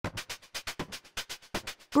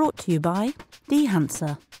Brought to you by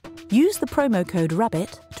Dehancer. Use the promo code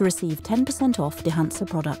RABBIT to receive 10% off Dehancer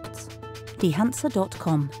products.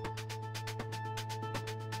 Dehancer.com.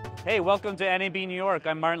 Hey, welcome to NAB New York.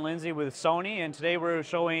 I'm Martin Lindsay with Sony, and today we're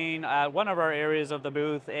showing at one of our areas of the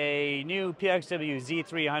booth a new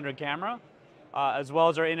PXW-Z300 camera, as well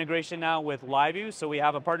as our integration now with LiveU. So we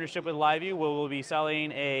have a partnership with LiveU where we'll be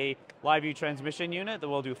selling a LiveU transmission unit that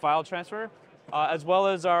will do file transfer, as well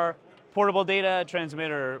as our portable data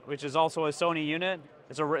transmitter, which is also a Sony unit.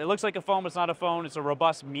 It looks like a phone, but it's not a phone. It's a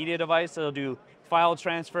robust media device that'll do file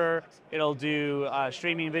transfer. It'll do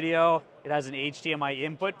streaming video. It has an HDMI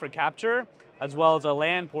input for capture, as well as a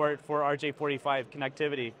LAN port for RJ45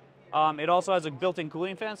 connectivity. It also has a built-in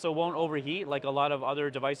cooling fan, so it won't overheat like a lot of other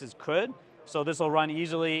devices could. So this will run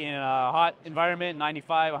easily in a hot environment,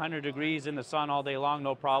 95, 100 degrees in the sun all day long,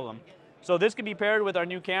 no problem. So this can be paired with our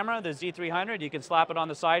new camera, the Z300. You can slap it on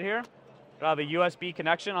the side here. It'll have a USB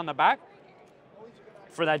connection on the back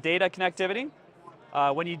for that data connectivity.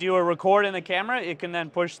 When you do a record in the camera, it can then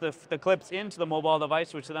push the clips into the mobile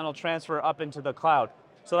device, which then will transfer up into the cloud.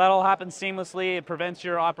 So that'll happen seamlessly. It prevents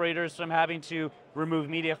your operators from having to remove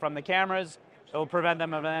media from the cameras. It will prevent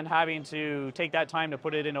them from then having to take that time to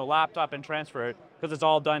put it in a laptop and transfer it, because it's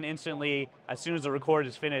all done instantly as soon as the record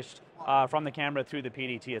is finished from the camera through the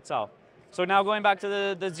PDT itself. So now going back to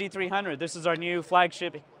the Z300, this is our new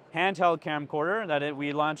flagship handheld camcorder that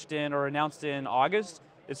we launched in or announced in August.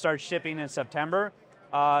 It starts shipping in September.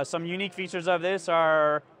 Some unique features of this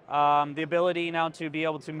are the ability now to be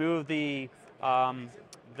able to move the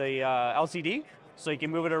LCD, so you can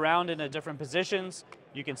move it around into different positions.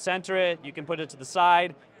 You can center it, you can put it to the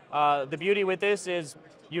side. The beauty with this is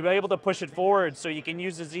you're able to push it forward, so you can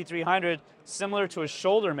use the Z300 similar to a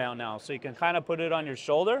shoulder mount now. So you can kind of put it on your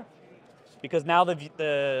shoulder, because now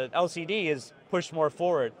the LCD is pushed more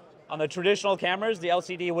forward. On the traditional cameras, the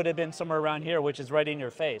LCD would have been somewhere around here, which is right in your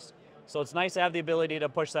face. So it's nice to have the ability to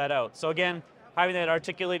push that out. So again, having that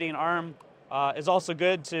articulating arm is also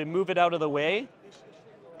good to move it out of the way.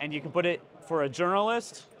 And you can put it for a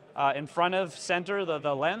journalist in front of center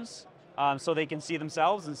the lens, so they can see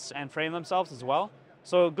themselves and frame themselves as well.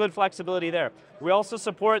 So good flexibility there. We also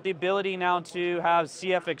support the ability now to have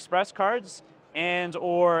CF Express cards and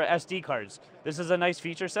or SD cards. This is a nice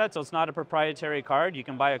feature set, so it's not a proprietary card. You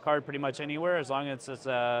can buy a card pretty much anywhere as long as it's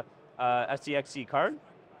a SDXC card.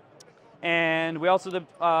 And we also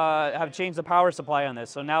have changed the power supply on this.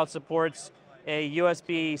 So now it supports a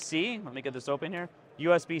USB-C, let me get this open here,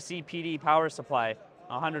 USB-C PD power supply.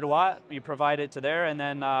 100 watt, you provide it to there, and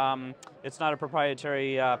then it's not a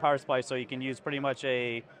proprietary power supply, so you can use pretty much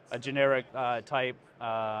a generic type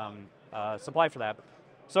supply for that.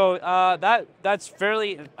 So that's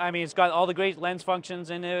fairly, I mean, it's got all the great lens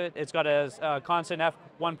functions in it. It's got a constant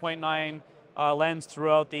f1.9 lens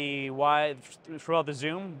throughout the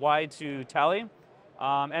zoom, wide to tele.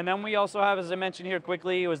 And then we also have, as I mentioned here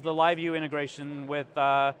quickly, was the LiveU integration with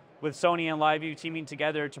Sony and LiveU teaming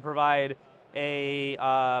together to provide a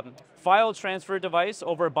file transfer device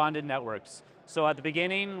over bonded networks. So at the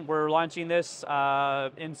beginning, we're launching this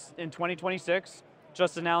in 2026,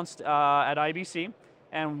 just announced at IBC.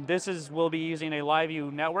 And we'll be using a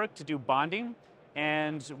LiveU network to do bonding.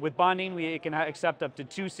 And with bonding, it can accept up to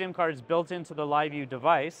 2 SIM cards built into the LiveU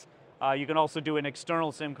device. You can also do an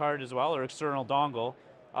external SIM card as well, or external dongle.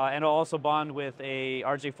 And it'll also bond with a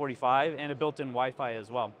RJ45 and a built-in Wi-Fi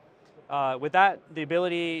as well. With that, the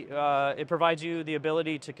ability, it provides you the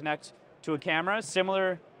ability to connect to a camera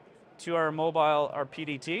similar to our mobile, our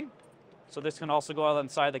PDT. So this can also go out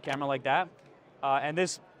inside the camera like that. And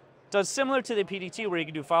this does similar to the PDT where you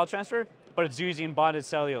can do file transfer, but it's using bonded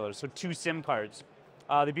cellular, so 2 SIM cards.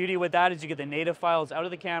 The beauty with that is you get the native files out of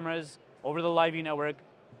the cameras, over the LiveU network,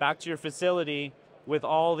 back to your facility with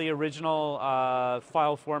all the original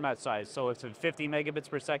file format size. So if it's 50 megabits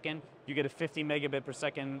per second, you get a 50 megabit per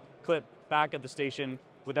second clip back at the station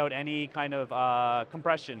without any kind of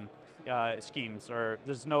compression schemes, or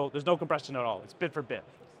there's no compression at all. It's bit for bit.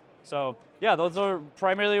 So yeah, those are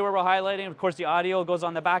primarily where we're highlighting. Of course, the audio goes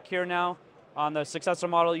on the back here now. On the successor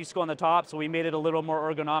model, it used to go on the top, so we made it a little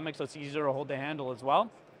more ergonomic, so it's easier to hold the handle as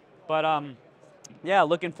well. But yeah,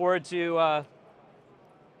 looking forward to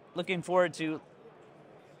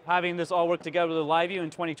having this all work together with LiveU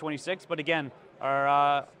in 2026. But again,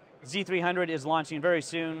 our Z300 is launching very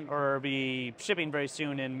soon, or be shipping very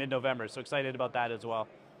soon in mid-November. So excited about that as well.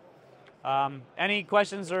 Any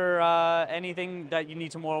questions or anything that you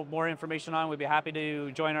need more information on, we'd be happy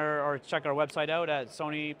to join or check our website out at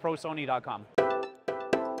prosony.com.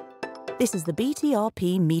 This is the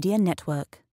BTRP Media Network.